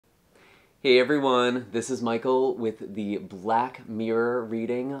Hey everyone, this is Michael with the Black Mirror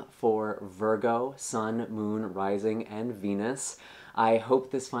reading for Virgo, Sun, Moon, Rising, and Venus. I hope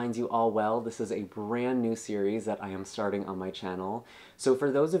this finds you all well. This is a brand new series that I am starting on my channel. So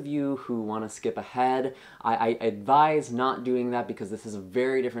for those of you who want to skip ahead, I advise not doing that because this is a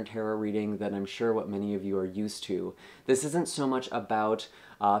very different tarot reading than I'm sure what many of you are used to. This isn't so much about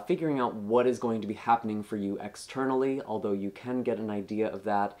figuring out what is going to be happening for you externally, although you can get an idea of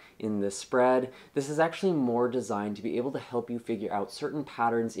that in this spread. This is actually more designed to be able to help you figure out certain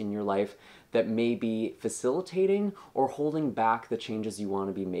patterns in your life that may be facilitating or holding back the changes you want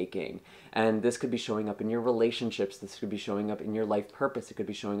to be making. And this could be showing up in your relationships, this could be showing up in your life purpose, it could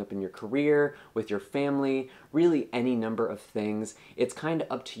be showing up in your career, with your family, really any number of things. It's kind of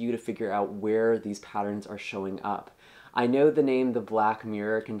up to you to figure out where these patterns are showing up. I know the name the Black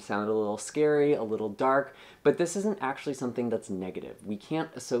Mirror can sound a little scary, a little dark, but this isn't actually something that's negative. We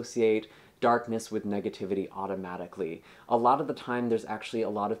can't associate darkness with negativity automatically. A lot of the time there's actually a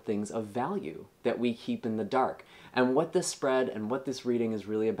lot of things of value that we keep in the dark. And what this spread and what this reading is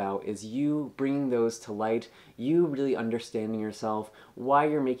really about is you bringing those to light, you really understanding yourself, why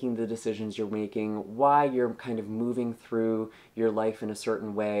you're making the decisions you're making, why you're kind of moving through your life in a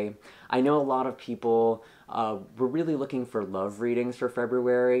certain way. I know a lot of people were really looking for love readings for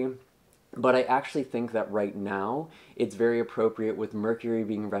February. But I actually think that right now, it's very appropriate with Mercury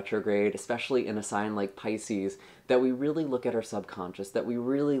being retrograde, especially in a sign like Pisces, that we really look at our subconscious, that we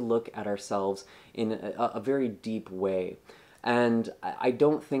really look at ourselves in a very deep way. And I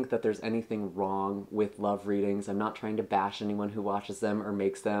don't think that there's anything wrong with love readings. I'm not trying to bash anyone who watches them or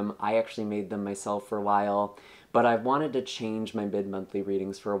makes them. I actually made them myself for a while. But I've wanted to change my mid-monthly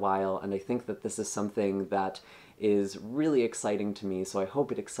readings for a while, and I think that this is something that is really exciting to me, so I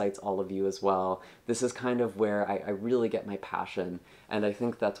hope it excites all of you as well. This is kind of where I really get my passion, and I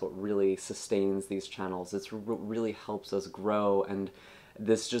think that's what really sustains these channels. It really helps us grow, and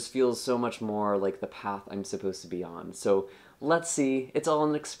this just feels so much more like the path I'm supposed to be on. So let's see. It's all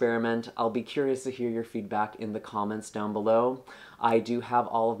an experiment. I'll be curious to hear your feedback in the comments down below. I do have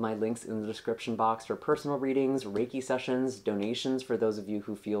all of my links in the description box for personal readings, Reiki sessions, donations for those of you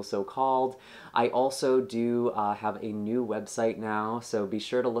who feel so called. I also do have a new website now, so be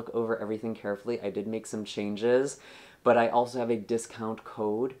sure to look over everything carefully. I did make some changes, but I also have a discount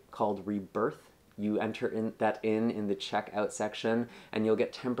code called Rebirth. You enter in the checkout section, and you'll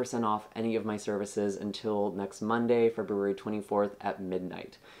get 10% off any of my services until next Monday, February 24th at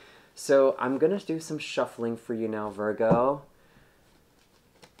midnight. So I'm going to do some shuffling for you now, Virgo.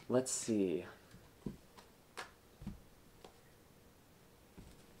 Let's see.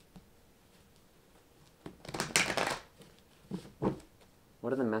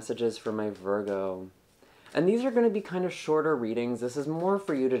 What are the messages for my Virgo? And these are going to be kind of shorter readings. This is more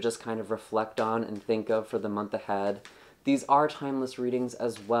for you to just kind of reflect on and think of for the month ahead. These are timeless readings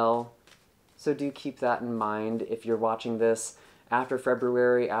as well, so do keep that in mind. If you're watching this after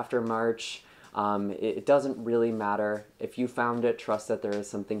February, after March, it doesn't really matter. If you found it, trust that there is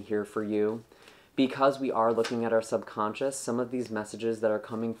something here for you. Because we are looking at our subconscious, some of these messages that are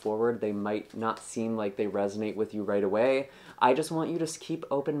coming forward, they might not seem like they resonate with you right away. I just want you to keep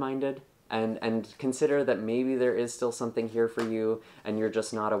open-minded and consider that maybe there is still something here for you and you're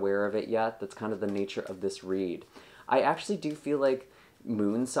just not aware of it yet. That's kind of the nature of this read. I actually do feel like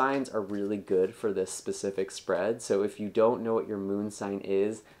moon signs are really good for this specific spread. So if you don't know what your moon sign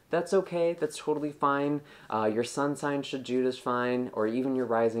is, that's okay. That's totally fine. Your sun sign should do just fine, or even your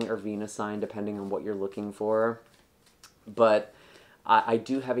rising or Venus sign, depending on what you're looking for. But I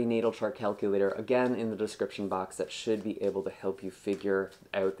do have a natal chart calculator, again, in the description box that should be able to help you figure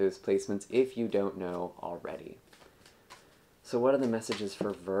out those placements if you don't know already. So what are the messages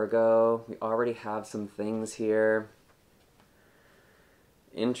for Virgo? We already have some things here.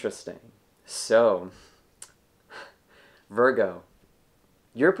 Interesting. So, Virgo,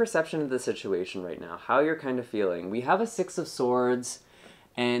 your perception of the situation right now, how you're kind of feeling. We have a Six of Swords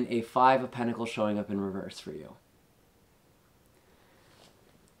and a Five of Pentacles showing up in reverse for you.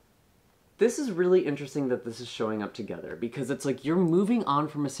 This is really interesting that this is showing up together because it's like you're moving on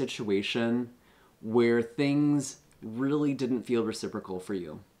from a situation where things really didn't feel reciprocal for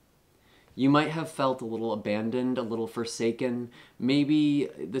you. You might have felt a little abandoned, a little forsaken. Maybe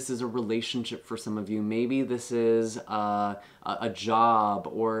this is a relationship for some of you. Maybe this is a job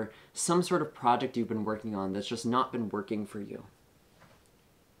or some sort of project you've been working on that's just not been working for you.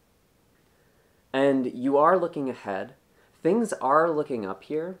 And you are looking ahead. Things are looking up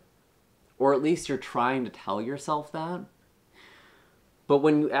here. Or at least you're trying to tell yourself that. But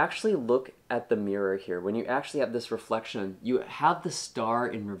when you actually look at the mirror here, when you actually have this reflection, you have the star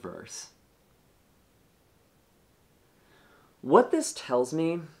in reverse. What this tells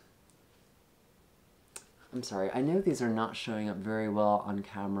me, I'm sorry, I know these are not showing up very well on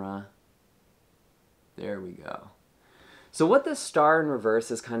camera. There we go. So what this star in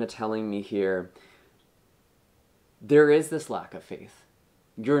reverse is kind of telling me here, there is this lack of faith.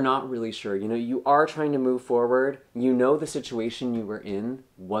 You're not really sure. You know, you are trying to move forward. You know the situation you were in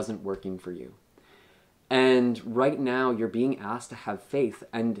wasn't working for you. And right now you're being asked to have faith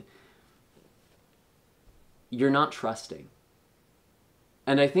and you're not trusting.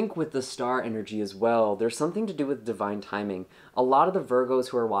 And I think with the star energy as well, there's something to do with divine timing. A lot of the Virgos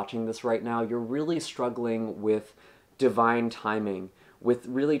who are watching this right now, you're really struggling with divine timing, with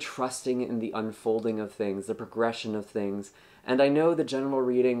really trusting in the unfolding of things, the progression of things. And I know the general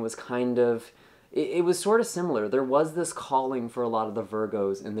reading was kind of, it was sort of similar. There was this calling for a lot of the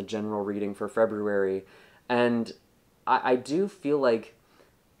Virgos in the general reading for February. And I do feel like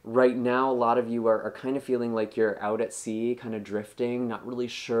right now, a lot of you are kind of feeling like you're out at sea, kind of drifting, not really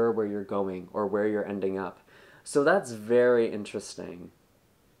sure where you're going or where you're ending up. So that's very interesting.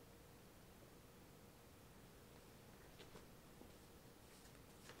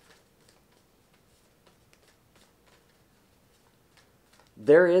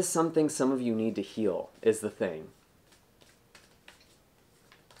 There is something some of you need to heal, is the thing.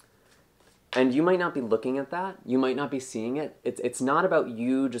 And you might not be looking at that. You might not be seeing it. It's not about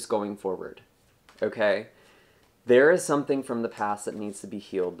you just going forward, okay? There is something from the past that needs to be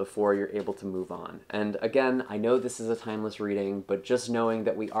healed before you're able to move on. And again, I know this is a timeless reading, but just knowing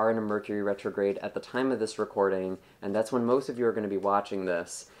that we are in a Mercury retrograde at the time of this recording, and that's when most of you are going to be watching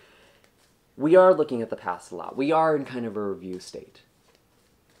this, we are looking at the past a lot. We are in kind of a review state.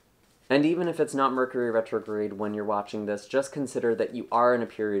 And even if it's not Mercury retrograde when you're watching this, just consider that you are in a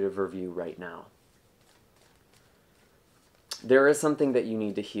period of review right now. There is something that you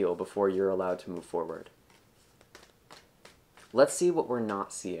need to heal before you're allowed to move forward. Let's see what we're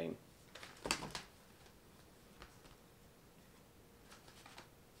not seeing.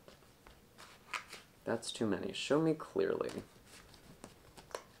 That's too many. Show me clearly.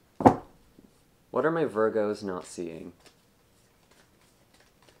 What are my Virgos not seeing?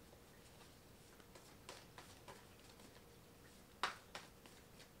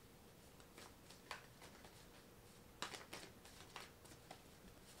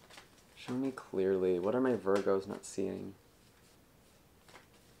 Show me clearly. What are my Virgos not seeing?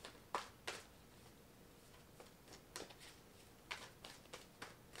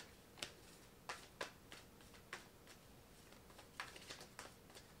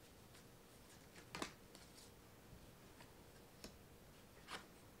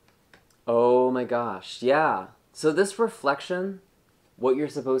 Oh my gosh, yeah. So this reflection, what you're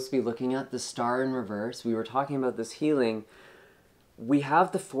supposed to be looking at, the star in reverse, we were talking about this healing. We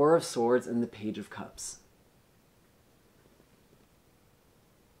have the Four of Swords and the Page of Cups.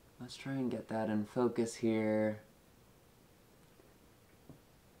 Let's try and get that in focus here.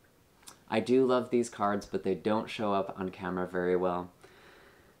 I do love these cards, but they don't show up on camera very well.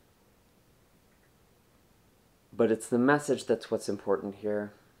 But it's the message that's what's important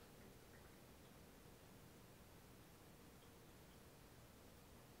here.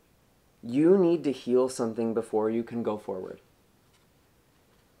 You need to heal something before you can go forward.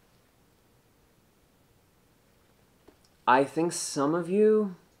 I think some of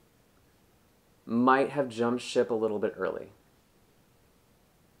you might have jumped ship a little bit early.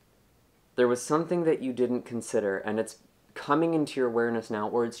 There was something that you didn't consider, and it's coming into your awareness now,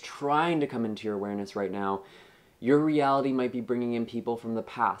 or it's trying to come into your awareness right now. Your reality might be bringing in people from the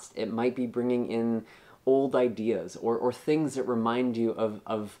past. It might be bringing in old ideas or things that remind you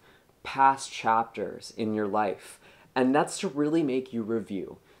of past chapters in your life. And that's to really make you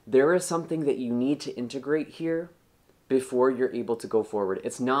review. There is something that you need to integrate here before you're able to go forward.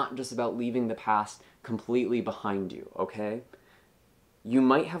 It's not just about leaving the past completely behind you, okay? You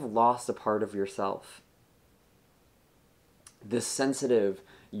might have lost a part of yourself. This sensitive,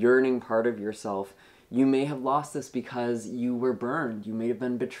 yearning part of yourself, you may have lost this because you were burned. You may have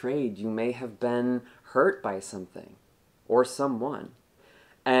been betrayed. You may have been hurt by something or someone.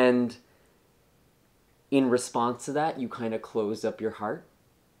 And in response to that, you kind of closed up your heart.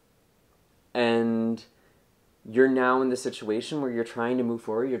 And you're now in the situation where you're trying to move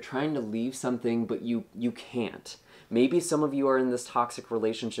forward. You're trying to leave something, but you can't. Maybe some of you are in this toxic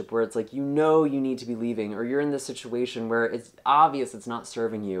relationship where it's like, you know you need to be leaving, or you're in this situation where it's obvious it's not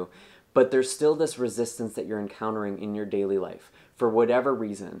serving you, but there's still this resistance that you're encountering in your daily life for whatever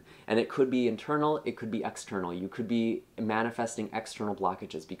reason. And it could be internal, it could be external. You could be manifesting external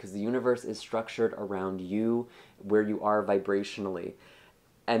blockages because the universe is structured around you, where you are vibrationally.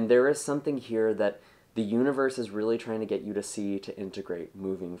 And there is something here that The universe is really trying to get you to see, to integrate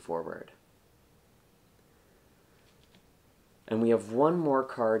moving forward. And we have one more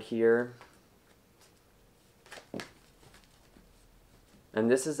card here. And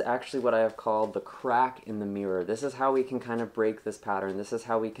this is actually what I have called the crack in the mirror. This is how we can kind of break this pattern. This is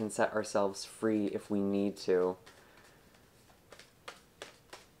how we can set ourselves free if we need to.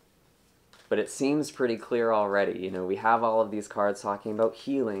 But it seems pretty clear already. You know, we have all of these cards talking about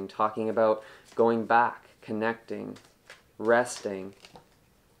healing, talking about going back, connecting, resting.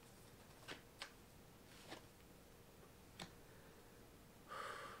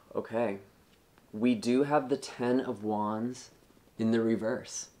 Okay. We do have the 10 of Wands in the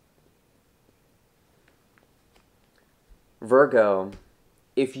reverse. Virgo,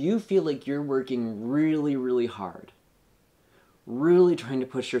 if you feel like you're working really, really hard, really trying to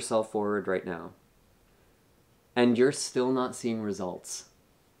push yourself forward right now, and you're still not seeing results,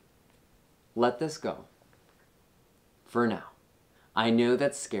 let this go. For now. I know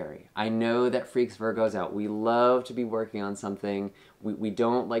that's scary. I know that freaks Virgos out. We love to be working on something. We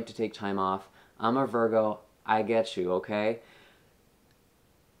don't like to take time off. I'm a Virgo. I get you, okay?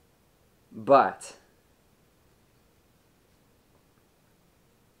 But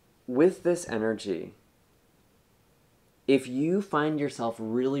with this energy, if you find yourself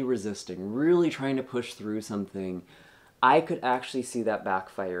really resisting, really trying to push through something, I could actually see that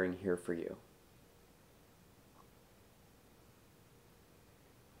backfiring here for you.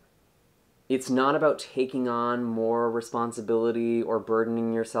 It's not about taking on more responsibility or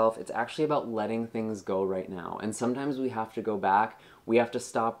burdening yourself. It's actually about letting things go right now. And sometimes we have to go back. We have to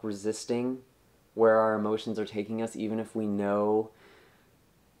stop resisting where our emotions are taking us, even if we know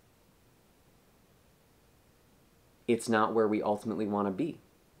it's not where we ultimately want to be.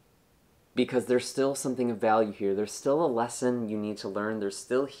 Because there's still something of value here. There's still a lesson you need to learn. There's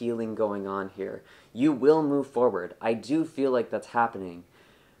still healing going on here. You will move forward. I do feel like that's happening.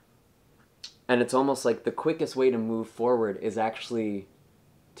 And it's almost like the quickest way to move forward is actually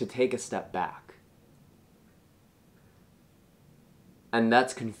to take a step back. And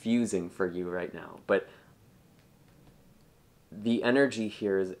that's confusing for you right now. But the energy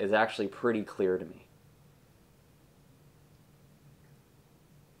here is actually pretty clear to me.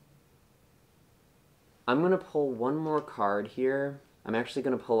 I'm going to pull one more card here. I'm actually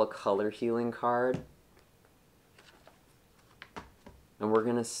going to pull a color healing card. And we're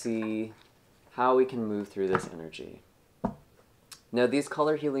going to see how we can move through this energy. Now, these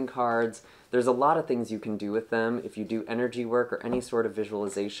color healing cards, there's a lot of things you can do with them. If you do energy work or any sort of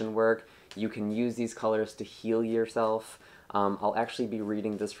visualization work, you can use these colors to heal yourself. I'll actually be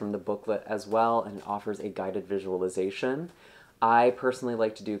reading this from the booklet as well, and it offers a guided visualization. I personally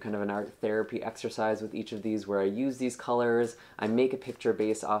like to do kind of an art therapy exercise with each of these where I use these colors, I make a picture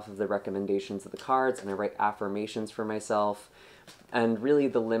based off of the recommendations of the cards, and I write affirmations for myself. And really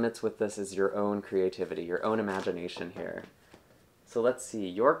the limits with this is your own creativity, your own imagination here. So let's see,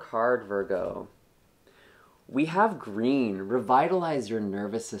 your card, Virgo. We have green, revitalize your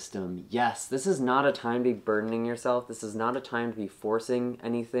nervous system. Yes, this is not a time to be burdening yourself. This is not a time to be forcing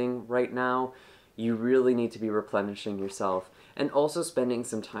anything right now. You really need to be replenishing yourself. And also spending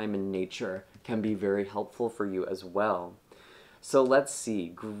some time in nature can be very helpful for you as well. So let's see,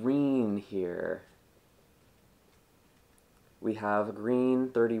 green here. We have green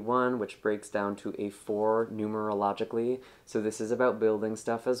 31, which breaks down to a 4 numerologically. So this is about building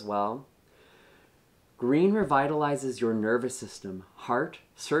stuff as well. Green revitalizes your nervous system, heart,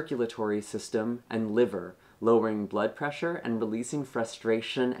 circulatory system, and liver, lowering blood pressure and releasing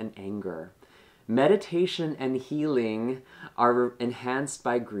frustration and anger. Meditation and healing are enhanced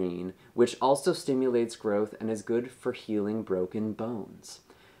by green, which also stimulates growth and is good for healing broken bones.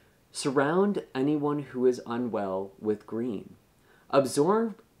 Surround anyone who is unwell with green.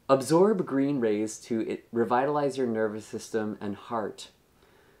 Absorb green rays to revitalize your nervous system and heart.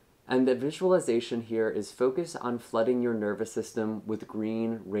 And the visualization here is focus on flooding your nervous system with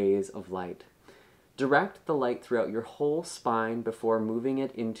green rays of light. Direct the light throughout your whole spine before moving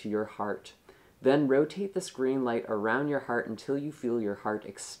it into your heart. Then rotate this green light around your heart until you feel your heart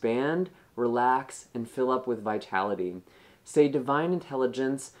expand, relax, and fill up with vitality. Say, Divine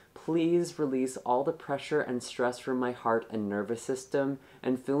Intelligence, please release all the pressure and stress from my heart and nervous system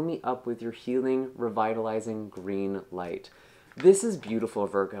and fill me up with your healing, revitalizing green light. This is beautiful,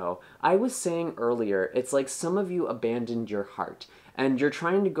 Virgo. I was saying earlier, it's like some of you abandoned your heart and you're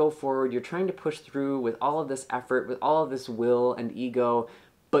trying to go forward, you're trying to push through with all of this effort, with all of this will and ego,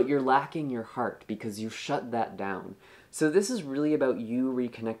 but you're lacking your heart because you shut that down. So this is really about you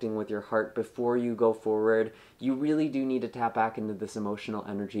reconnecting with your heart before you go forward. You really do need to tap back into this emotional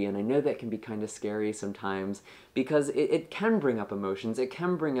energy, and I know that can be kind of scary sometimes because it can bring up emotions. It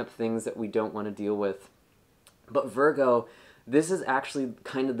can bring up things that we don't want to deal with. But Virgo, this is actually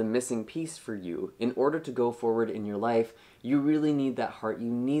kind of the missing piece for you. In order to go forward in your life, you really need that heart.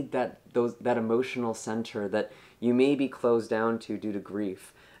 You need that emotional center that you may be closed down to due to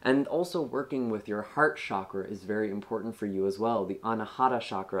grief. And also working with your heart chakra is very important for you as well, the Anahata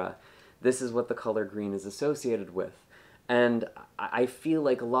chakra. This is what the color green is associated with. And I feel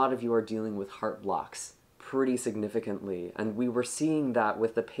like a lot of you are dealing with heart blocks pretty significantly. And we were seeing that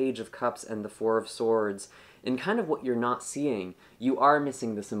with the Page of Cups and the Four of Swords. And kind of what you're not seeing, you are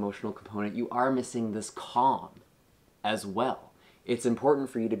missing this emotional component. You are missing this calm as well. It's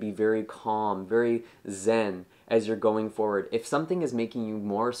important for you to be very calm, very zen as you're going forward. If something is making you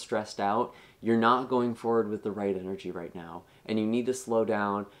more stressed out, you're not going forward with the right energy right now. And you need to slow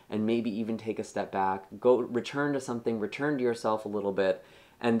down and maybe even take a step back. Go return to something, return to yourself a little bit,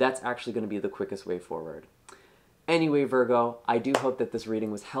 and that's actually going to be the quickest way forward. Anyway, Virgo, I do hope that this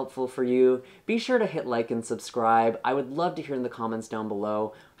reading was helpful for you. Be sure to hit like and subscribe. I would love to hear in the comments down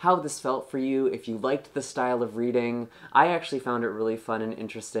below how this felt for you, if you liked the style of reading. I actually found it really fun and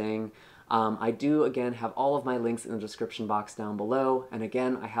interesting. I do, again, have all of my links in the description box down below. And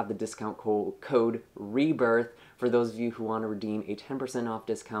again, I have the discount code REBIRTH for those of you who want to redeem a 10% off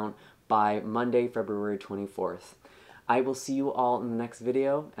discount by Monday, February 24th. I will see you all in the next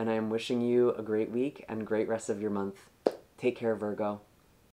video, and I am wishing you a great week and great rest of your month. Take care, Virgo.